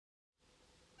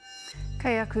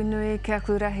Kei aku nui, ke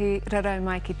aku rahi, rarau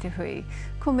mai ki te hui.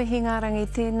 Ko mihi ngā rangi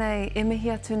tēnei, e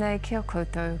mihi atu nei kia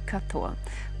koutou katoa.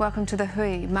 Welcome to the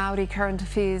Hui, Māori Current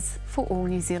Affairs for all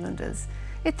New Zealanders.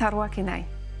 E taroa ki nei.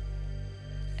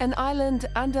 An island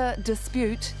under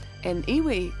dispute, and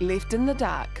iwi left in the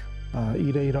dark. I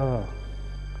reira,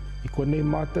 I konei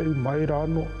mātou mai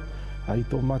rāno, ai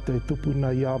tō mātou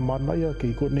tupuna i a manaia,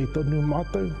 ki konei tonu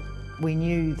mātou. We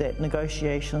knew that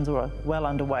negotiations were well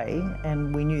underway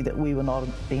and we knew that we were not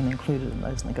being included in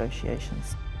those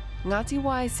negotiations. Ngāti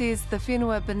Wai says the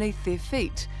whenua beneath their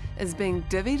feet is being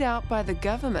divvied out by the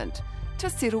government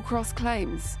to settle cross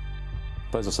claims.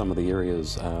 Those are some of the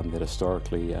areas that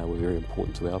historically were very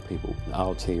important to our people.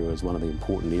 Aotea is one of the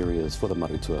important areas for the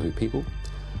Marutūāhu people.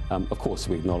 Of course,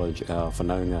 we acknowledge our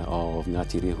whanaunga of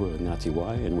Ngāti Rehua and Ngāti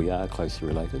Wai, and we are closely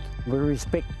related. We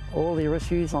respect all their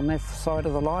issues on that side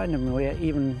of the line, and we're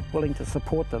even willing to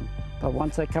support them. But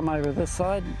once they come over this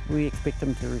side, we expect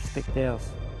them to respect ours.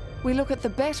 We look at the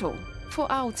battle for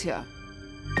Aotea.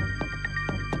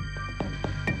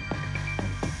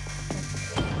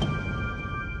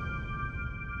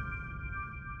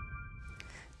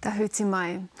 Tahuti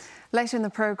mai. Later in the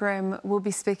program, we'll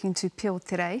be speaking to Pio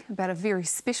Tere about a very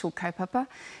special kaupapa,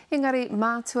 engari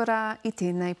mātua I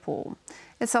tēnei pō.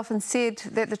 It's often said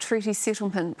that the treaty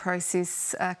settlement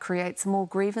process creates more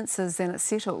grievances than it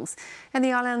settles, and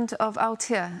the island of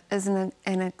Aotea is an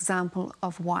example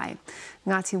of why.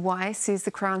 Ngāti Wai says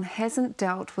the Crown hasn't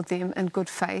dealt with them in good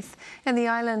faith, and the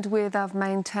island where they've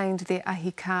maintained their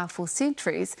ahi kā for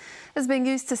centuries is being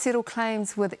used to settle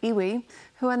claims with iwi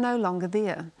who are no longer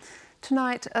there.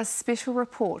 Tonight, a special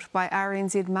report by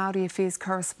RNZ Māori Affairs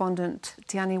correspondent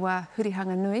Te Aniwa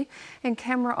Hurihanganui and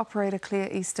camera operator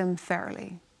Claire Easton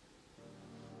Farrelly.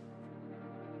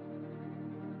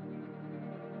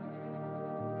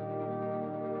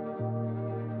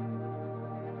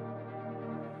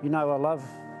 You know, I love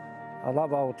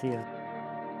Aotea.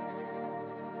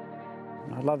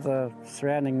 I love the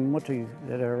surrounding mutu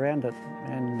that are around it,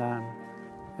 and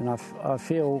I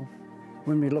feel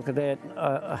when we look at that.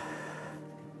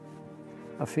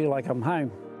 I feel like I'm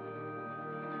home.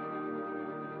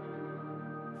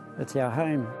 It's our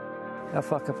home. Our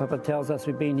whakapapa tells us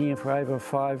we've been here for over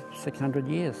 500-600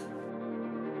 years.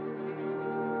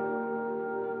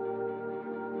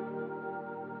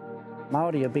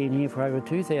 Māori have been here for over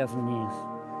 2,000 years.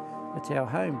 It's our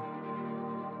home.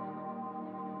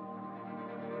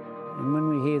 And when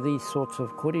we hear these sorts of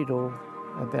kōrero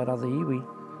about other iwi,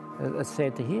 it's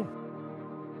sad to hear.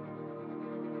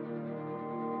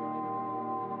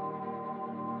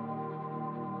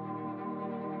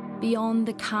 Beyond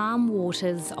the calm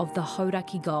waters of the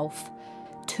Hauraki Gulf,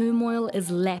 turmoil is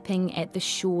lapping at the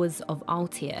shores of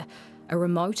Aotea, a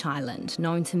remote island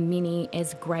known to many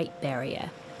as Great Barrier.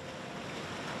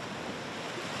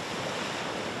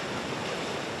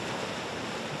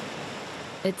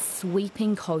 Its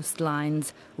sweeping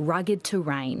coastlines, rugged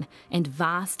terrain and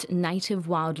vast native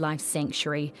wildlife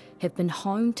sanctuary have been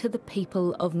home to the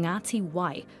people of Ngāti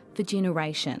Wai for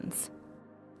generations.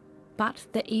 But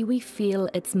the iwi feel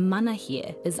its mana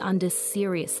here is under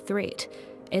serious threat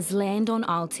as land on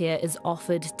Aotea is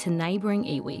offered to neighbouring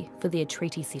iwi for their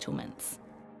treaty settlements.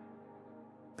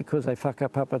 Because they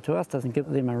whakapapa to us doesn't give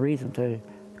them a reason to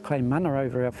claim mana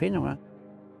over our whenua.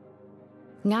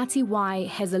 Ngāti Wai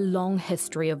has a long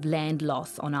history of land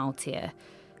loss on Aotea.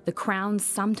 The Crown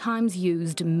sometimes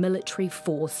used military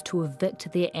force to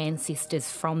evict their ancestors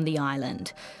from the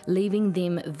island, leaving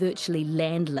them virtually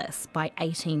landless by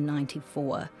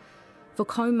 1894. For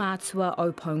kaumātua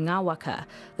o Pōngāwaka,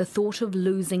 the thought of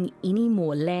losing any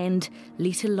more land,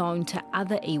 let alone to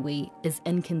other iwi, is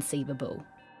inconceivable.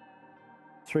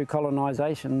 Through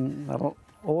colonisation,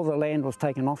 all the land was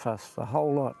taken off us, the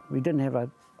whole lot. We didn't have a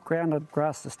ground of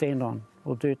grass to stand on,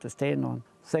 or dirt to stand on.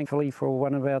 Thankfully for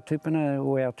one of our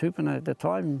tupuna at the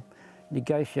time,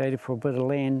 negotiated for a bit of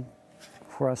land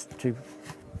for us to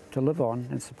live on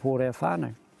and support our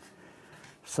whānau.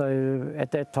 So at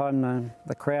that time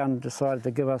the Crown decided to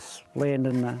give us land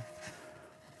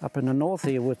up in the north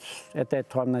here, which at that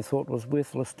time they thought was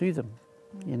worthless to them,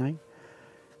 you know.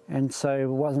 And so it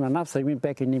wasn't enough, so they went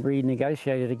back and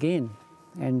renegotiated again.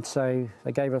 And so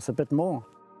they gave us a bit more.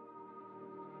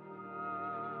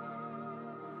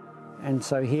 And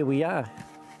so here we are,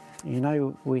 you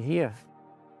know, we're here.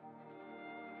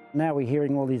 Now we're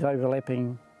hearing all these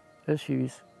overlapping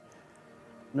issues.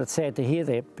 And it's sad to hear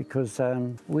that because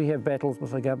we have battles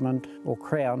with the government or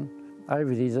Crown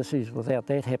over these issues without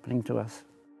that happening to us.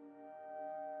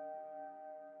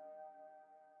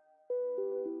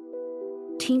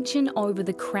 Tension over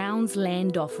the Crown's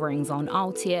land offerings on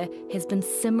Aotea has been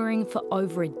simmering for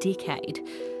over a decade.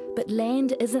 But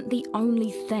land isn't the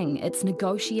only thing it's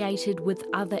negotiated with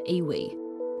other iwi.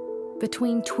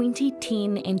 Between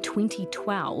 2010 and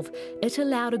 2012, it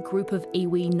allowed a group of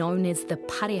iwi known as the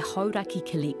Parehauraki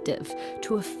Collective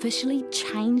to officially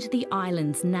change the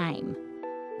island's name.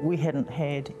 We hadn't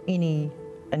had any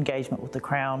engagement with the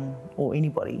Crown or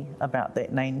anybody about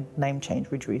that name change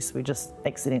redress. We just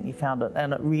accidentally found it,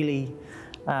 and it really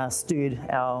stirred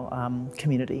our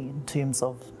community in terms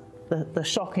of the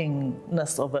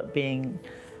shockingness of it being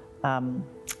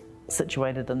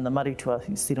situated in the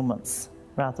Marituahu settlements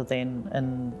rather than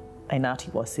in a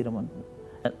Ngāti Wai settlement,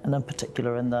 and in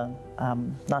particular in the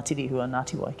Ngāti Rehua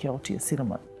Ngāti Wai Kia Aotea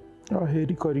settlement. He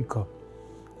rika.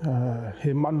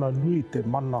 He mana nui te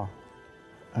mana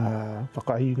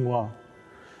whakaingoa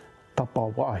tapa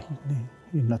wāhi.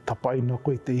 Ina tapaina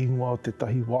koe te ingoa o te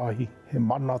tahi wāhi. He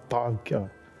mana tāu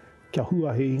kia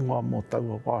hua he ingoa mō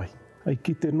taua wāhi. Ai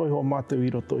ki te noiho mātou I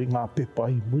roto I ngā pepa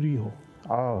I muriho.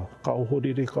 Ka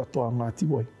ohorere katoa Ngāti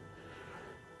Wai.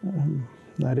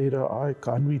 Nā reira ai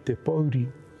ka nui te pauri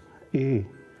te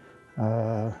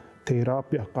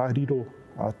rāpia ka riro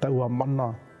taua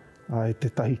mana e te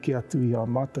tahi ke atu I a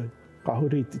mātou. Ka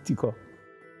hore I te tika.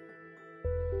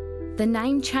 The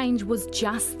name change was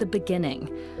just the beginning.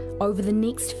 Over the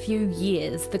next few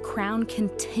years, the Crown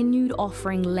continued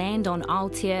offering land on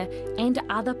Aotea and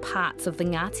other parts of the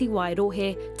Ngāti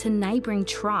Wairohe to neighbouring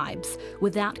tribes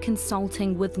without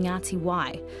consulting with Ngāti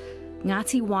Wai.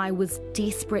 Ngāti Wai was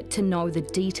desperate to know the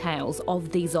details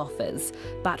of these offers,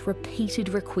 but repeated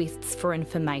requests for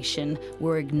information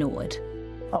were ignored.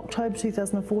 October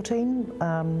 2014,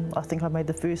 I think I made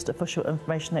the first official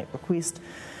Information Act request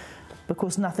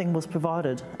because nothing was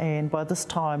provided, and by this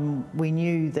time we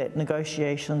knew that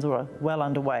negotiations were well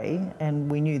underway and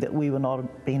we knew that we were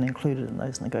not being included in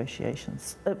those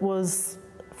negotiations. It was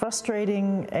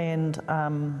frustrating and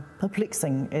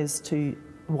perplexing as to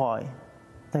why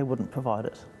they wouldn't provide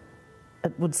it.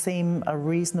 It would seem a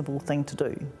reasonable thing to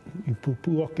do. I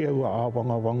pupu ake au a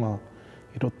wanga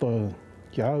I roto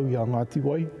ki au I a Ngāti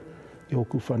Wai, I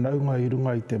oku whanaunga I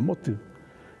runga I te motu,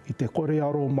 I te kore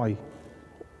aro mai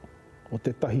o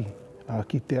te tahi,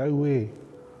 ki te au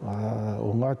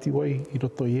o Ngāti Wai I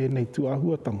roto I ēnei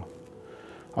tuahuatanga.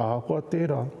 Koa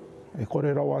tērā, e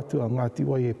kore rau atu a Ngāti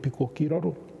Wai e piko ki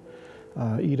raro.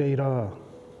 I reira,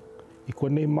 I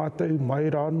konei mātou mai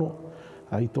rāno,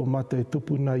 I tō mātou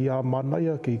tupuna I a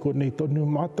manaia, kei konei tonu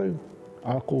mātou,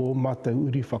 ko mātou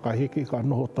uri whakaheke ka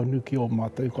noho tonu ki o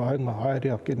mātou ka hainga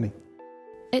haere a kenei.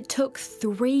 It took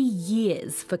 3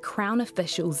 years for Crown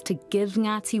officials to give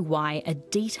Ngāti Wai a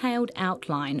detailed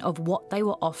outline of what they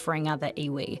were offering other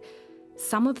iwi.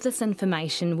 Some of this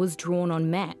information was drawn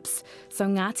on maps, so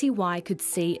Ngāti Wai could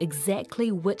see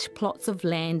exactly which plots of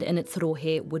land in its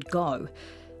rohe would go.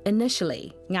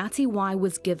 Initially, Ngāti Wai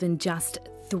was given just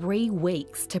 3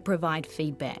 weeks to provide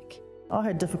feedback. I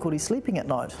had difficulty sleeping at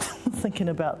night thinking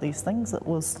about these things.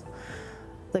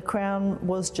 The Crown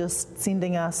was just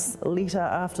sending us letter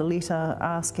after letter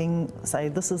asking, say,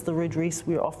 this is the redress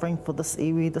we're offering for this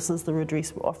iwi, this is the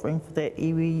redress we're offering for that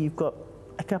iwi, you've got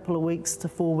a couple of weeks to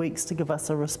 4 weeks to give us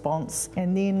a response.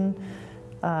 And then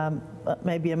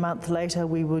maybe a month later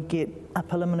we would get a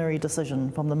preliminary decision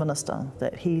from the Minister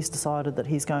that he's decided that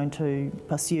he's going to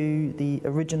pursue the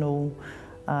original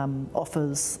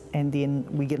offers, and then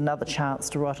we get another chance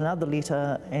to write another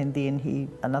letter, and then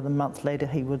another month later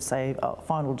he would say,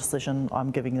 final decision,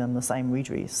 I'm giving them the same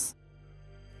redress.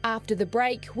 After the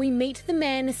break, we meet the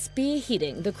man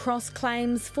spearheading the cross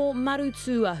claims for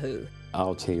Marituahu.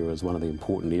 Aotea is one of the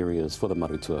important areas for the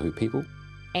Marituahu people.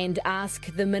 And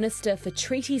ask the Minister for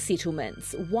Treaty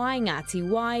Settlements why Ngāti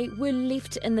Wai were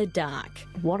left in the dark.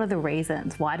 What are the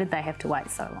reasons? Why did they have to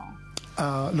wait so long?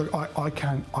 Look, I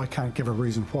can't give a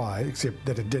reason why, except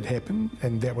that it did happen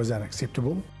and that was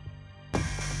unacceptable.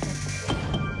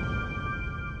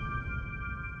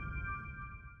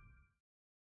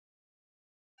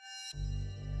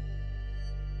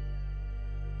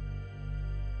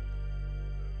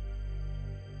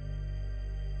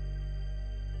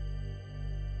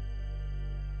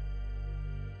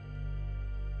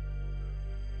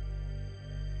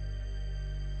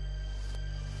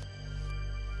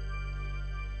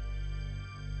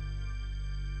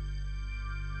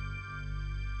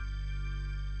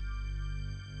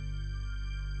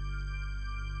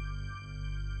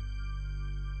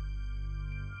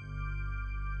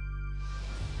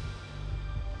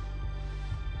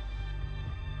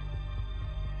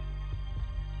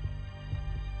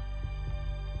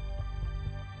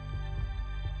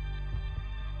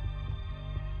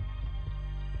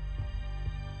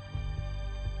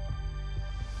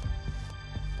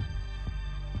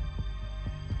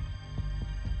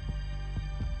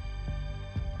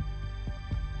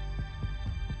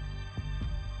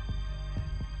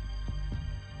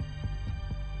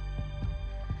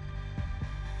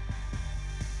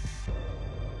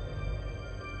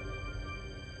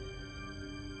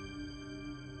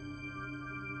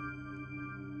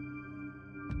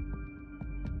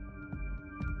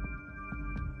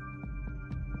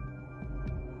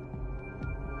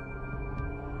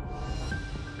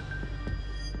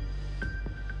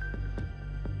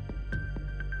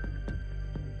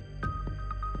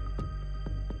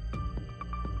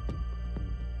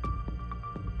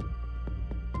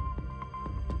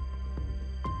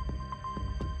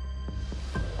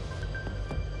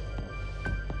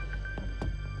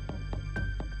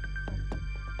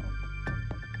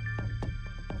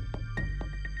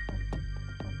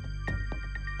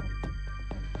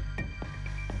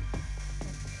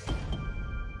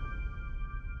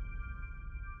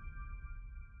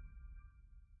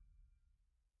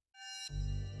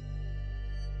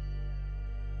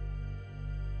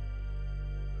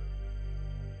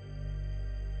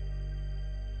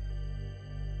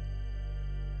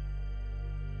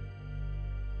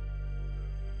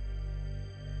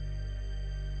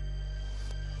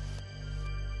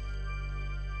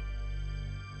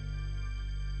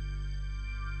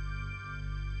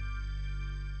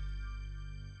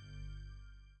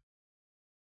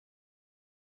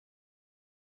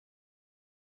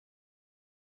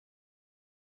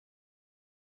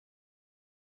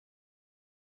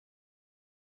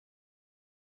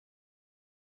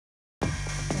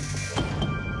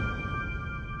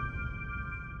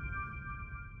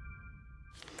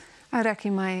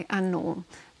 Airaki mai anō.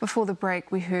 Before the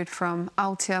break, we heard from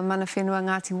Aotea mana whenua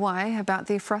Ngāti Wai about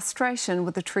their frustration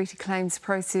with the treaty claims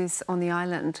process on the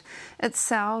island. It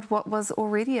soured what was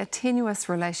already a tenuous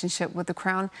relationship with the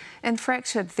Crown and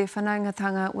fractured their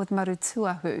whanaungatanga with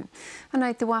Marutuahu.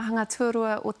 Anei te wāhanga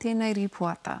tuarua o tēnei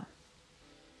ripuata.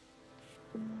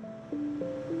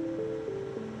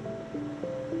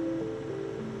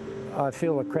 I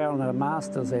feel the Crown are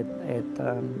masters at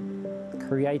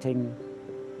creating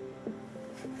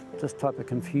this type of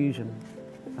confusion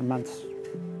amongst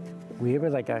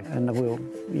wherever they go in the world,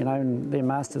 you know, and they're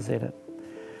masters at it.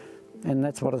 And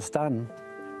that's what it's done.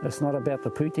 It's not about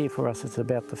the pūtea for us, it's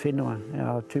about the whenua.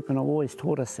 Our tupuna always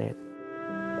taught us that.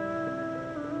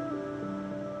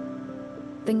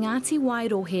 The Ngāti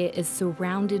Wairohe is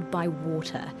surrounded by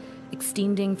water,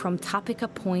 extending from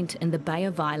Tapeka Point in the Bay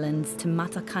of Islands to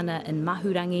Matakana in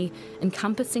Mahurangi,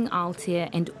 encompassing Aotea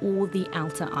and all the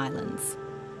outer islands.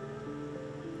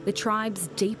 The tribe's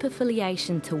deep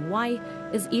affiliation to Wai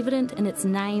is evident in its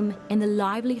name and the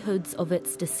livelihoods of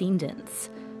its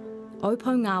descendants.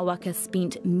 Opo Ngāwaka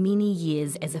spent many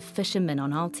years as a fisherman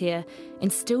on Aotea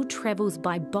and still travels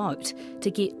by boat to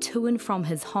get to and from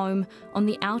his home on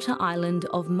the outer island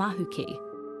of Mahuki.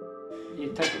 Yeah,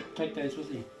 take those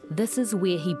with you. This is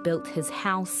where he built his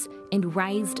house and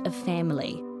raised a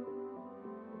family.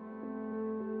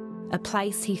 A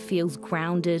place he feels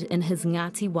grounded in his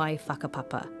Ngāti Wai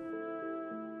whakapapa.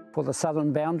 For the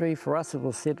southern boundary, for us, it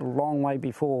was set a long way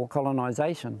before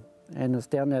colonisation, and it's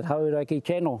down that Hauraki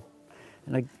channel.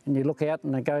 And you look out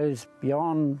and it goes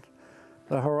beyond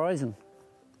the horizon.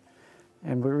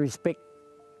 And we respect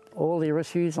all their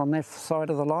issues on that side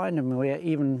of the line, and we're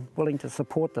even willing to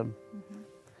support them.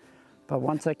 But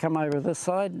once they come over this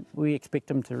side, we expect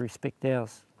them to respect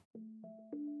ours.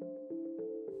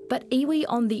 But iwi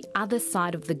on the other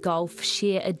side of the Gulf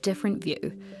share a different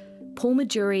view. Paul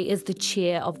Majuri is the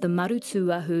chair of the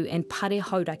Marutuahu and Pare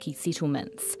Hauraki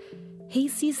settlements. He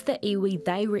says the iwi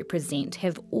they represent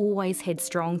have always had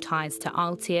strong ties to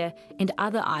Aotea and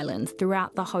other islands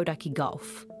throughout the Hauraki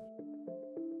Gulf.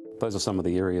 Those are some of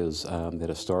the areas that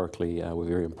historically were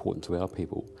very important to our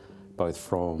people, both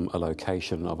from a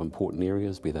location of important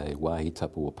areas, be they wāhi,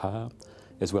 tapu or pā,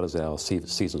 as well as our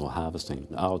seasonal harvesting.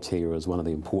 Aotea is one of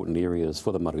the important areas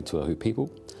for the Marutuahu people.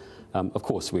 Of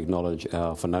course, we acknowledge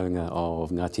our whanaunga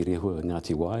of Ngāti Rehua and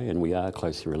Ngāti Wai, and we are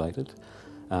closely related.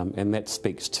 And that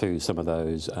speaks to some of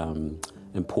those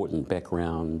important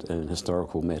background and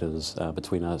historical matters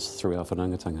between us through our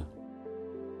whanaungatanga.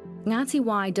 Ngāti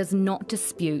Wai does not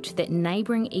dispute that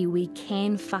neighbouring iwi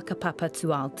can whakapapa to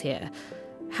Aotea.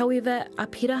 However,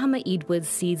 Apirahama Edwards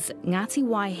says Ngāti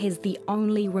Wai has the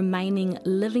only remaining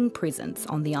living presence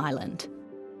on the island.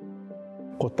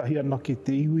 Ko tahi ana ki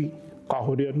te iwi, ka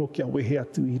hore anō kia wehe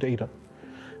atu I reira.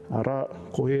 Ara,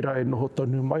 ko era e noho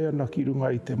tonu mai ana ki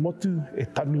runga I te motu, e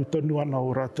tanu tonu ana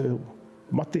o rātou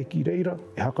mate ki reira,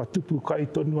 e haka tupu kai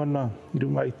tonu ana I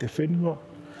runga I te whenua,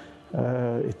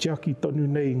 e tiaki tonu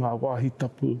nei ngā wāhi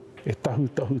tapu, e tahu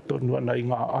tonu ana I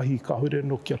ngā ahi ka hore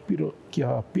anō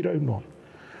kia piraunoa.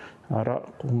 Ara,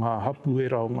 ko ngā hapu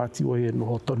era o Ngāti Wai e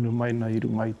noho tonu mai na I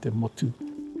runga I te motu.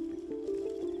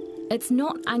 It's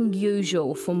not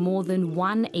unusual for more than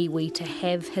one iwi to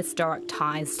have historic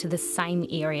ties to the same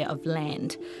area of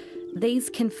land. These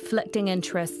conflicting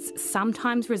interests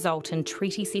sometimes result in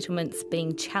treaty settlements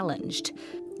being challenged.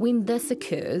 When this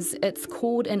occurs, it's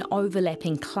called an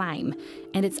overlapping claim,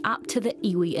 and it's up to the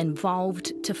iwi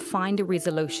involved to find a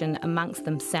resolution amongst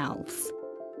themselves.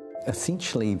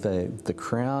 Essentially, the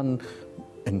Crown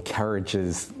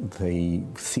encourages the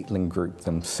settling group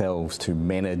themselves to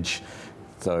manage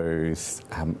those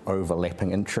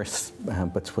overlapping interests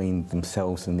between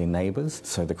themselves and their neighbours.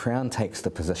 So the Crown takes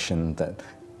the position that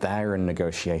they're in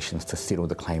negotiations to settle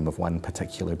the claim of one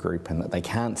particular group and that they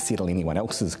can't settle anyone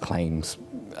else's claims,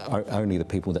 only the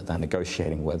people that they're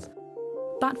negotiating with.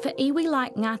 But for iwi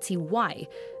like Ngāti Wai,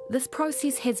 this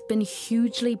process has been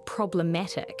hugely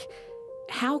problematic.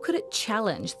 How could it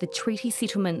challenge the treaty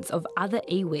settlements of other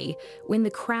iwi when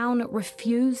the Crown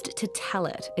refused to tell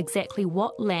it exactly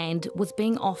what land was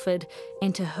being offered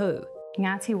and to who?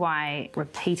 Ngāti Wai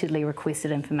repeatedly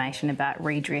requested information about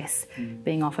redress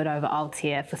being offered over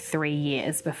Aotea for 3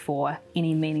 years before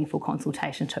any meaningful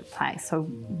consultation took place. So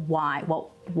why?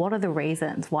 What are the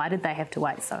reasons? Why did they have to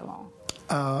wait so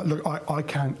long? Look,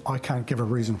 I can't give a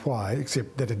reason why,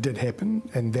 except that it did happen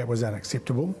and that was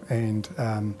unacceptable. And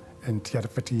Te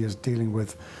Arawhiti is dealing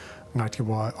with Ngāti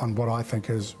Wai on what I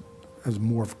think is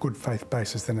more of a good faith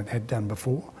basis than it had done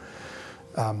before.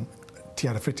 Te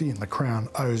Arawhiti and the Crown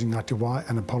owes Ngāti Wai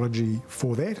an apology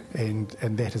for that, and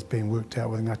that is being worked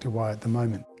out with Ngāti Wai at the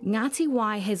moment. Ngāti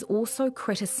Wai has also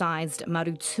criticised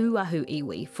Marutūāhu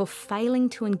iwi for failing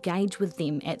to engage with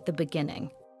them at the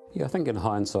beginning. Yeah, I think in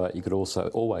hindsight you could also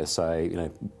always say, you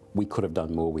know, we could have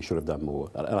done more, we should have done more.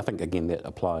 And I think, again, that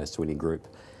applies to any group.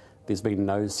 There's been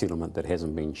no settlement that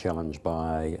hasn't been challenged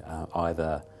by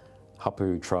either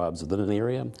hapu tribes within an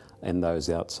area and those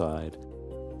outside.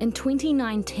 In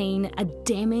 2019, a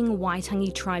damning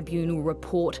Waitangi Tribunal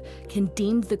report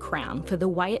condemned the Crown for the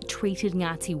way it treated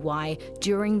Ngāti Wai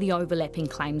during the overlapping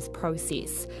claims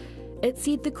process. It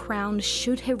said the Crown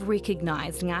should have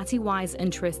recognised Ngāti Wai's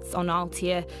interests on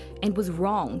Aotea and was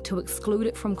wrong to exclude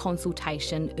it from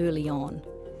consultation early on.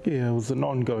 Yeah, it was an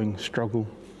ongoing struggle,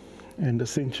 and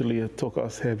essentially it took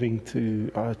us having to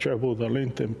travel the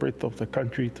length and breadth of the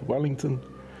country to Wellington,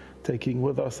 taking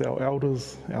with us our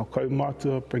elders, our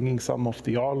kaumātua, bringing some off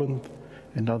the island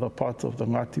and other parts of the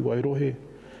Ngāti Wairohe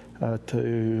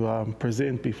to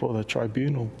present before the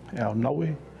tribunal our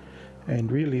naue.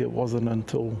 And really it wasn't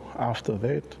until after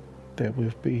that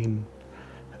we've been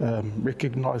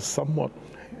recognised somewhat.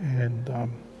 And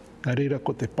nā reira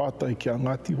ko te pātai ki a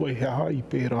Ngāti Wai he aha I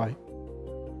pērai.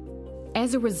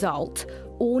 As a result,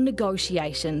 all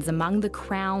negotiations among the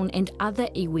Crown and other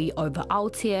iwi over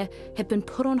Aotea have been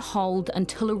put on hold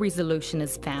until a resolution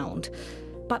is found.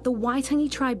 But the Waitangi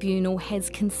Tribunal has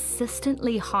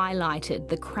consistently highlighted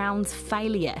the Crown's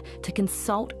failure to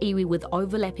consult iwi with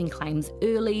overlapping claims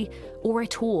early or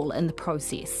at all in the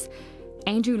process.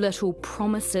 Andrew Little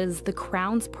promises the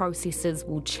Crown's processes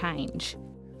will change.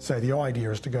 So the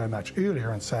idea is to go much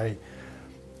earlier and say,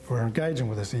 we're engaging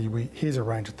with this iwi, here's a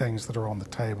range of things that are on the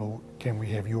table, can we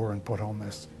have your input on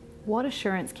this? What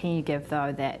assurance can you give,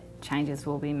 though, that changes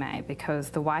will be made?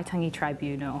 Because the Waitangi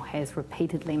Tribunal has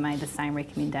repeatedly made the same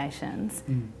recommendations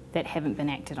that haven't been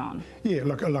acted on. Yeah,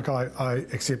 look, I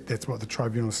accept that's what the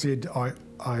tribunal said.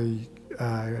 I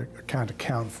can't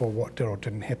account for what did or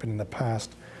didn't happen in the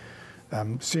past.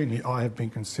 Certainly I have been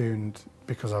concerned,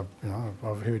 because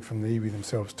I've heard from the iwi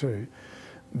themselves too,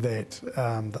 that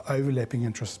the overlapping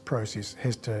interest process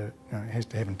has to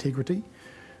have integrity,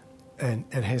 and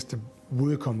it has to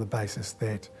work on the basis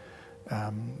that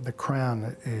the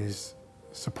Crown is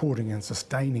supporting and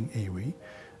sustaining iwi,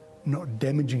 not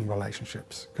damaging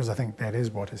relationships, because I think that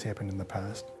is what has happened in the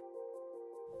past.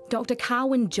 Dr.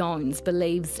 Carwyn Jones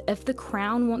believes if the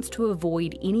Crown wants to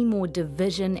avoid any more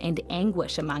division and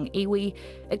anguish among iwi,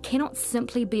 it cannot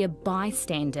simply be a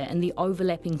bystander in the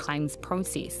overlapping claims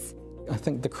process. I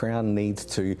think the Crown needs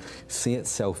to see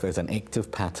itself as an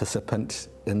active participant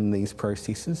in these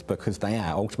processes, because they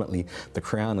are. Ultimately, the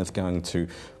Crown is going to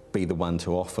be the one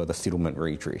to offer the settlement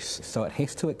redress. So it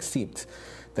has to accept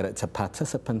that it's a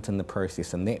participant in the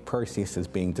process, and that process is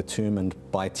being determined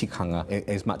by tikanga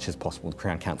as much as possible. The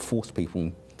Crown can't force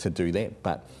people to do that,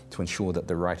 but to ensure that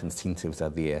the right incentives are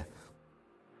there.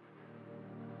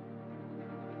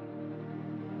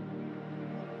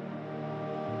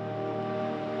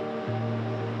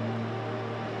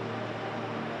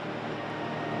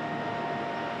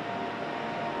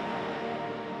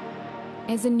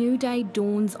 As a new day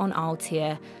dawns on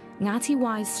Aotea, Ngāti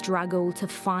Wai's struggle to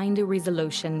find a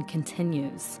resolution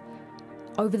continues.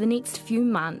 Over the next few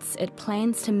months, it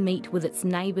plans to meet with its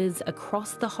neighbours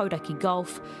across the Hauraki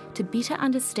Gulf to better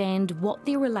understand what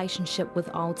their relationship with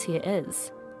Aotea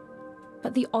is.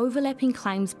 But the overlapping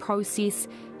claims process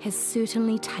has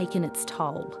certainly taken its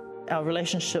toll. Our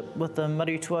relationship with the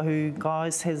Marutūāhu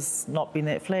guys has not been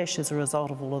that flash as a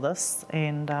result of all of this,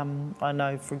 and I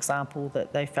know, for example,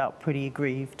 that they felt pretty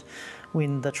aggrieved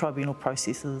when the tribunal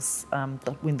processes,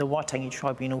 when the Waitangi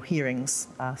Tribunal hearings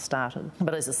started.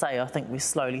 But as I say, I think we're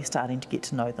slowly starting to get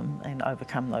to know them and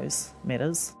overcome those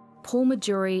matters. Paul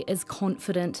Majuri is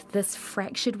confident this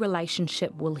fractured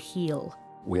relationship will heal.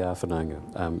 We are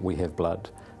whanaunga, we have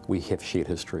blood. We have shared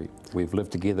history. We've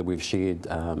lived together, we've shared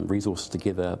resources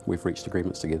together, we've reached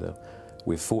agreements together.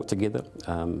 We've fought together.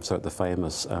 So at the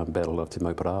famous Battle of Te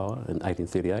Mauparawa in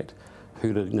 1838,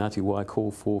 who did Ngāti Wai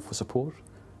call for support?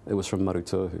 It was from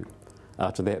Marutūāhu.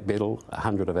 After that battle,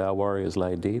 100 of our warriors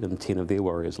lay dead and 10 of their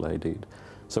warriors lay dead.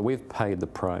 So we've paid the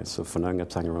price of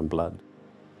whanaungatanga and blood.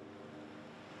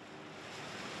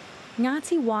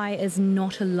 Ngāti Wai is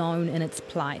not alone in its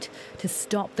plight to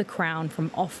stop the Crown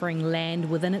from offering land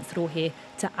within its rohe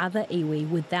to other iwi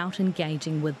without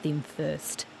engaging with them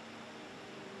first.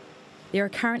 There are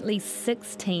currently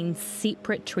 16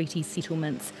 separate treaty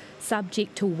settlements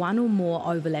subject to one or more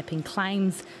overlapping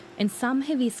claims, and some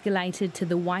have escalated to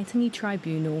the Waitangi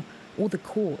Tribunal or the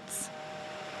courts.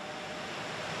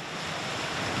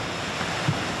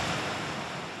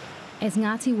 As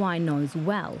Ngāti Wai knows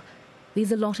well,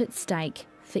 there's a lot at stake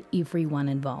for everyone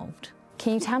involved.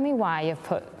 Can you tell me why you've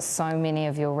put so many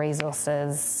of your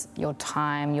resources, your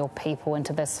time, your people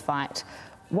into this fight?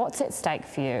 What's at stake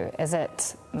for you? Is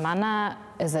it mana?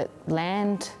 Is it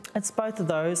land? It's both of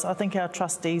those. I think our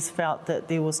trustees felt that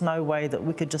there was no way that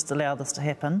we could just allow this to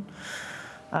happen,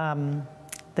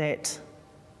 that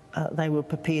they were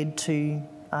prepared to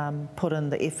put in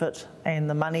the effort and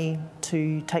the money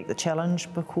to take the challenge,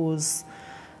 because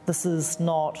this is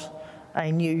not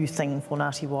a new thing for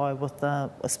Ngāti Wai,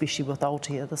 especially with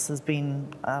Aotea. This has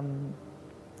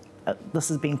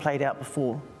been played out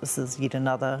before. This is yet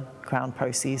another Crown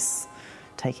process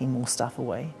taking more stuff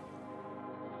away.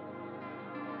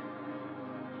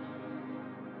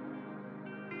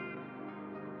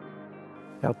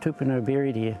 Our tupuna are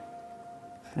buried here,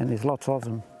 and there's lots of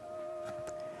them.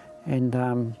 And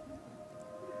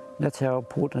that's how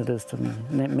important it is to me,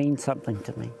 and that means something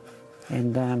to me.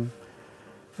 And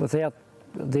without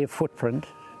their footprint,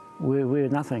 we're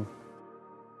nothing.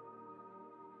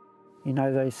 You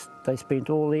know, they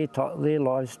spent all their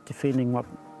lives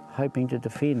hoping to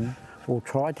defend, or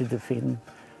try to defend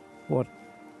what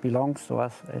belongs to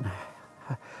us, and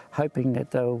hoping that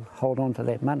they'll hold on to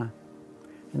that mana.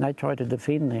 And they try to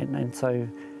defend that, and so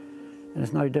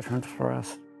it's no different for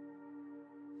us.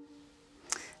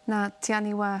 Nā te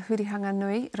aniwa hurihanga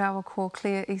nui, rawa ko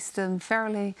Claire Easton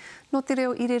Farrelly, no te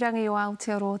reo irirangi o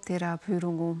Aotearoa te rā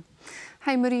pūrongo.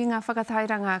 Hei muri i ngā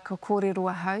whakatairanga ka kōrero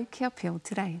ahau kia Pio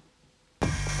Today.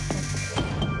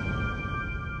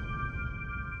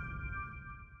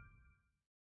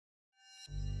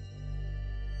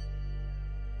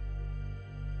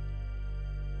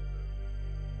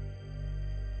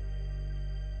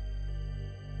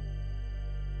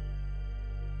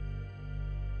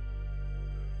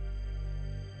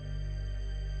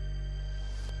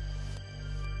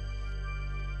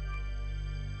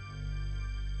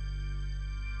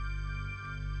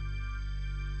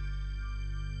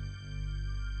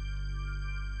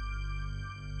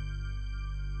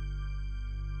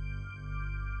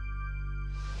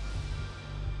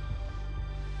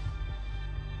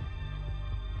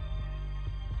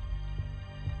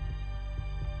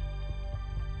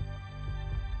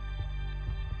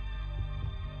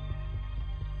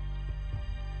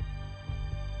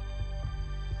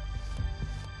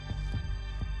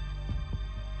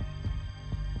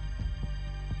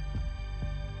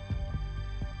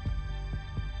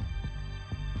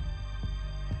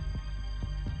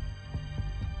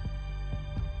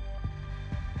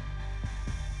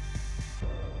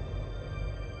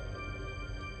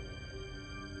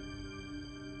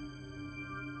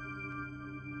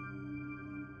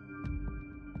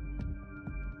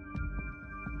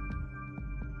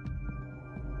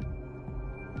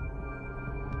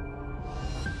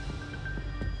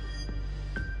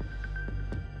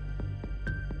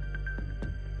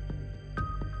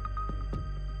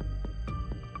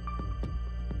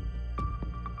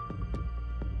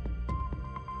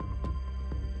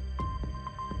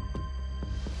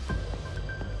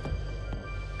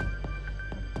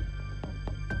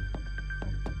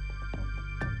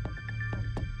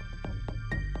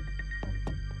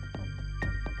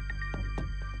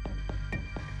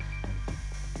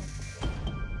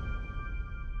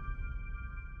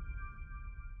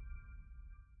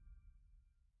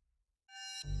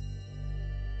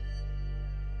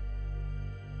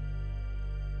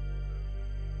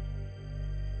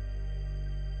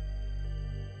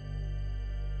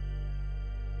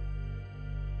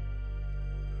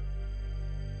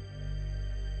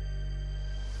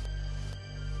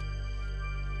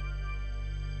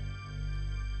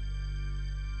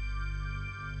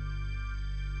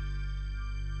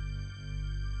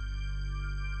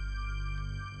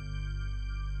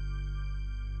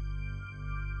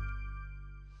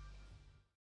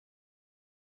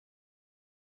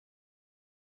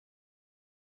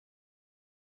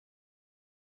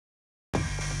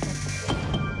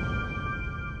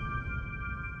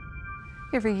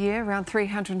 Every year, around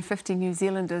 350 New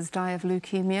Zealanders die of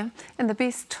leukemia, and the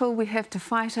best tool we have to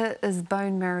fight it is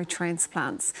bone marrow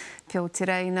transplants. Pio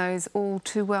Today knows all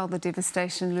too well the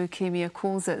devastation leukemia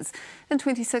causes. In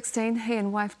 2016, he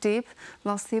and wife Deb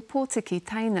lost their pōtiki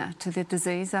Taina to the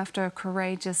disease after a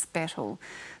courageous battle.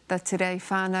 The Today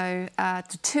whānau are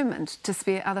determined to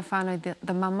spare other whānau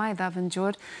the mamae they've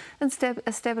endured,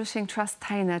 establishing Trust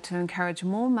Taina to encourage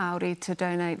more Māori to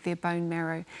donate their bone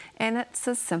marrow. And it's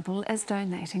as simple as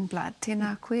donating blood.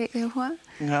 Tēnā koe e hoa?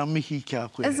 Ngā mihi kia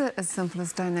koe. Is it as simple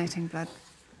as donating blood?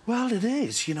 Well, it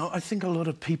is. You know, I think a lot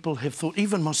of people have thought,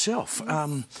 even myself,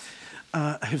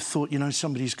 have thought, you know,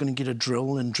 somebody's going to get a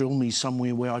drill and drill me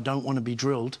somewhere where I don't want to be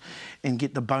drilled and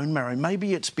get the bone marrow.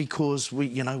 Maybe it's because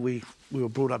we were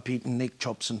brought up eating neck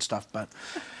chops and stuff, but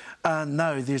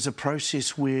no, there's a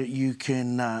process where you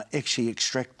can actually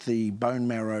extract the bone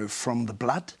marrow from the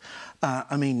blood.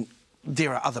 I mean,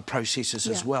 there are other processes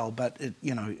as well, but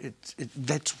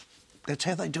that's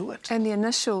how they do it. And the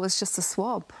initial is just a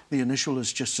swab. The initial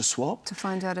is just a swab. To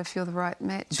find out if you're the right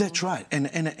match. That's right. And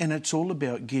it's all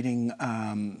about getting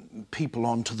people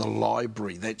onto the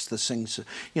library. That's the things.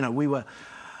 You know, we were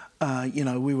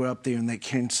up there in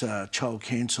that child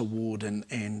cancer ward,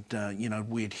 and you know,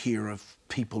 we'd hear of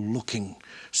people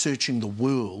searching the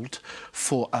world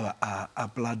for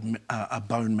a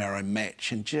bone marrow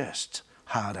match, and just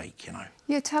heartache, you know.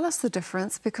 Yeah, tell us the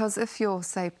difference, because if you're,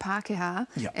 say, Pākehā,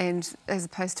 and as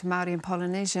opposed to Māori and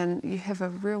Polynesian, you have a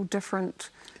real different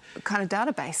kind of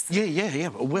database. Yeah.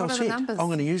 Well said. I'm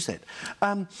going to use that.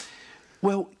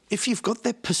 Well, if you've got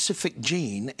that Pacific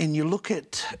gene and you look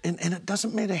at, and it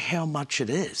doesn't matter how much it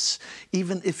is,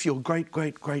 even if your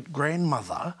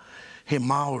great-great-great-grandmother, he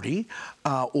Māori,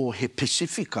 or he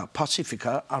Pacifica,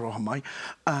 aroha mai,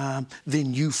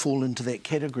 then you fall into that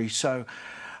category. So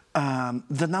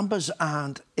the numbers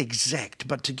aren't exact,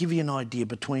 but to give you an idea,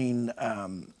 between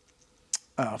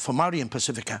for Māori and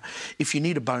Pacifica, if you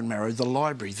need a bone marrow, the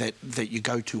library that you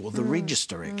go to, or the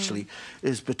register actually,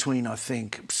 is between, I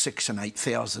think, 6,000 and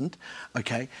 8,000,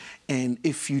 okay? And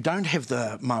if you don't have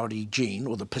the Māori gene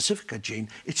or the Pacifica gene,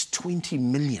 it's 20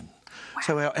 million. Wow.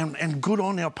 So and good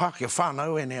on our Pākehā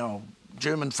whānau and our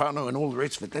German whānau and all the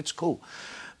rest of it, that's cool.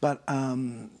 But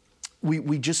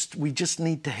we just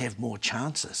need to have more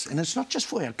chances. And it's not just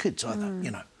for our kids either,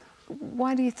 you know.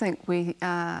 Why do you think we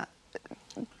are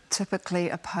typically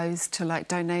opposed to, like,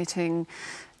 donating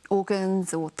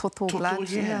organs or toto blood?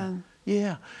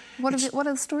 Yeah. What are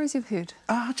the stories you've heard?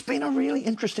 It's been a really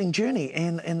interesting journey,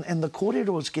 and the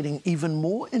kōrero is getting even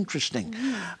more interesting.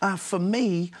 For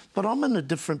me, but I'm in a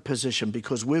different position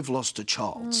because we've lost a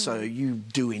child, so you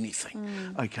do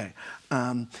anything, okay?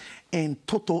 And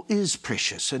toto is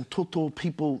precious, and toto,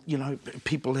 people, you know,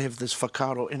 people have this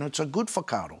whakaaro, and it's a good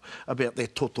whakaaro about their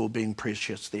toto being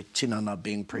precious, their tinana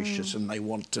being precious, and they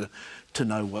want to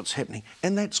know what's happening,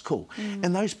 and that's cool.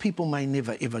 And those people may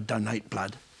never ever donate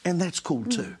blood, and that's cool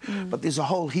too. But there's a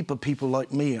whole heap of people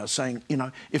like me are saying, you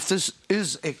know, if this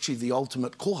is actually the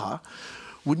ultimate koha,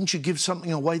 wouldn't you give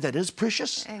something away that is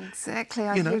precious? Exactly.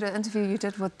 I heard an interview you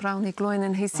did with Brownie Gloin,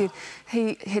 and he said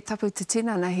he tapu te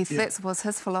tinana. That was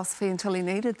his philosophy until he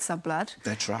needed some blood.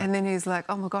 That's right. And then he's like,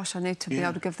 oh my gosh, I need to be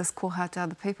able to give this koha to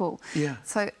other people. Yeah.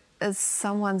 So is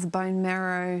someone's bone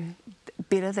marrow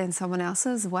better than someone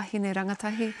else's? Wahine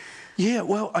rangatahi? Yeah,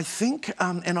 well, I think,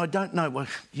 and I don't know, well,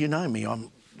 you know me, I'm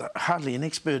hardly an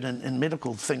expert in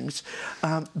medical things,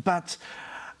 but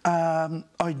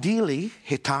ideally,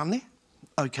 he tāne,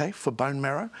 okay, for bone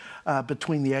marrow,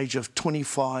 between the age of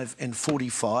 25 and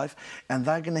 45, and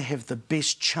they're going to have the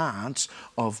best chance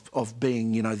of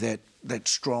being, you know, that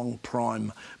strong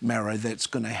prime marrow that's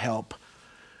going to help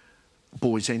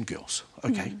boys and girls,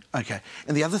 okay? Okay.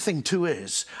 And the other thing too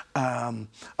is a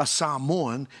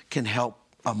Samoan can help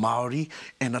a Māori,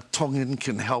 and a Tongan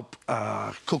can help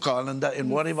Cook Islander,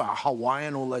 and whatever, a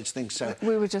Hawaiian, all those things. So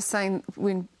we were just saying,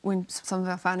 when some of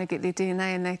our whānau get their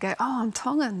DNA and they go, oh, I'm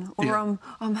Tongan, or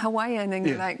I'm Hawaiian, and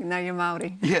you're like, no, you're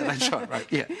Māori. Yeah, that's right,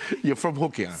 yeah. You're from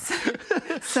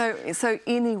Hokianga. So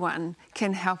anyone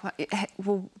can help.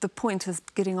 Well, the point is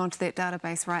getting onto that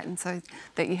database, right, and so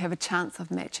that you have a chance of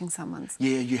matching someone's.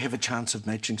 Yeah, you have a chance of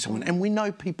matching someone. And we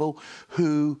know people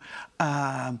who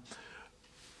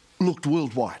looked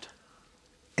worldwide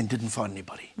and didn't find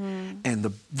anybody.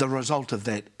 And the result of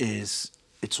that is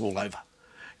it's all over,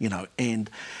 you know.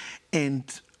 And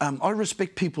I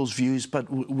respect people's views, but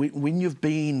when you've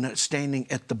been standing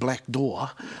at the black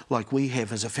door, like we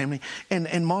have as a family,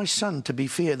 and my son, to be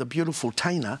fair, the beautiful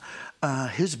Taina,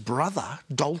 his brother,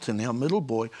 Dalton, our middle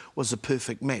boy, was a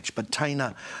perfect match, but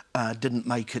Taina didn't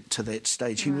make it to that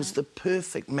stage. He was the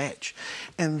perfect match,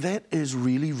 and that is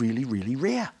really, really, really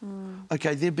rare.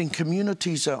 Okay, there have been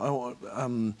communities,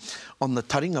 on the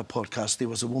Taringa podcast, there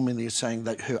was a woman there saying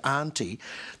that her auntie,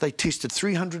 they tested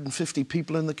 350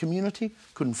 people in the community,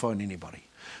 couldn't find anybody.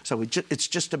 So it's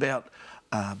just about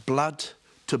blood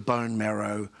to bone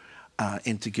marrow,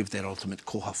 and to give that ultimate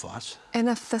koha for us. And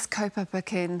if this kaupapa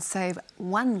can save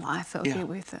one life, it'll be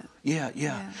worth it.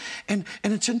 Yeah. And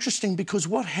it's interesting because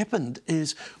what happened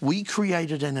is we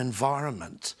created an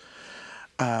environment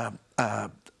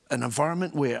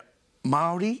where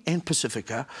Māori and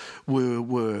Pacifica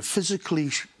were physically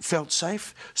felt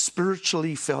safe,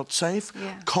 spiritually felt safe,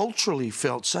 culturally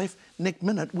felt safe. Next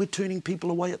minute, we're turning people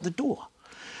away at the door.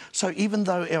 So even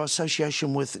though our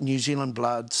association with New Zealand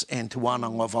Bloods and Te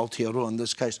Wānanga of Aotearoa in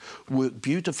this case work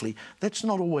beautifully, that's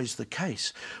not always the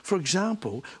case. For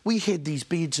example, we had these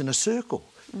beds in a circle.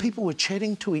 People were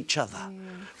chatting to each other,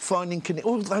 finding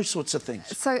all those sorts of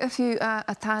things. So if you are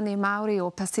a Tāne Māori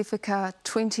or Pacifica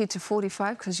 20 to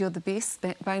 45, because you're the best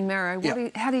bone marrow,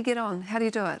 how do you get on? How do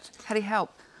you do it? How do you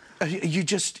help? You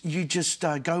just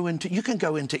go into. You can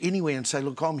go into anywhere and say,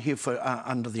 look, I'm here for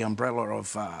under the umbrella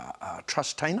of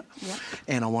Trust Taina,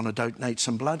 and I want to donate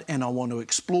some blood, and I want to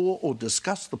explore or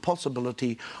discuss the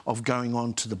possibility of going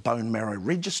on to the bone marrow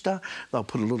register. They'll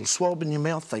put a little swab in your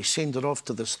mouth. They send it off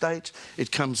to the States.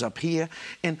 It comes up here,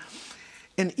 and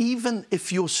even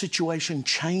if your situation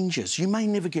changes, you may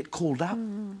never get called up.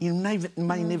 You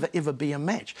may never ever be a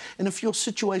match. And if your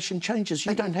situation changes,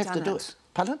 you don't have to do it.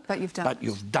 Pardon? But you've done it. But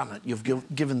you've done it. You've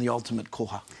given the ultimate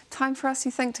koha. Time for us,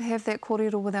 you think, to have that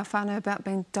kōrero with our whānau about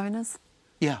being donors?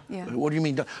 Yeah. What do you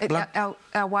mean?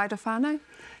 Our wider whānau?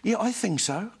 Yeah, I think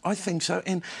so. I think so.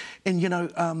 And you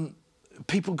know,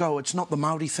 people go, it's not the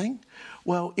Māori thing.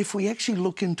 Well, if we actually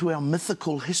look into our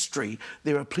mythical history,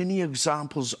 there are plenty of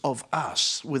examples of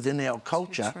us within our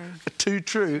culture,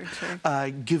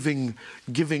 giving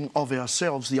of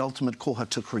ourselves the ultimate koha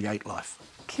to create life.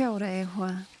 Kia ora e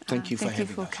hoa. Thank you for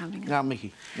having us. Coming. Ngā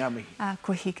mihi, ngā mihi.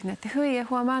 Ko hikina te hui e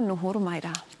hoa mā nohoro mai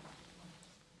rā.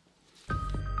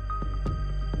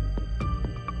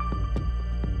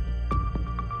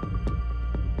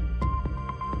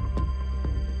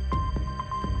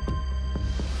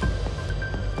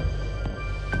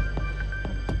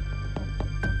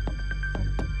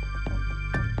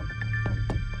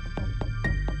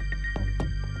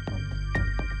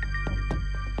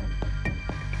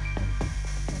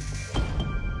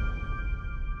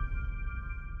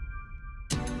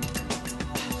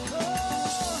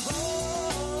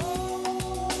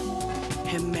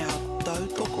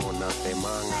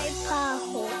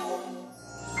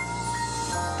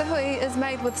 The hui is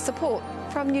made with support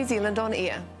from New Zealand On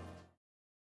Air.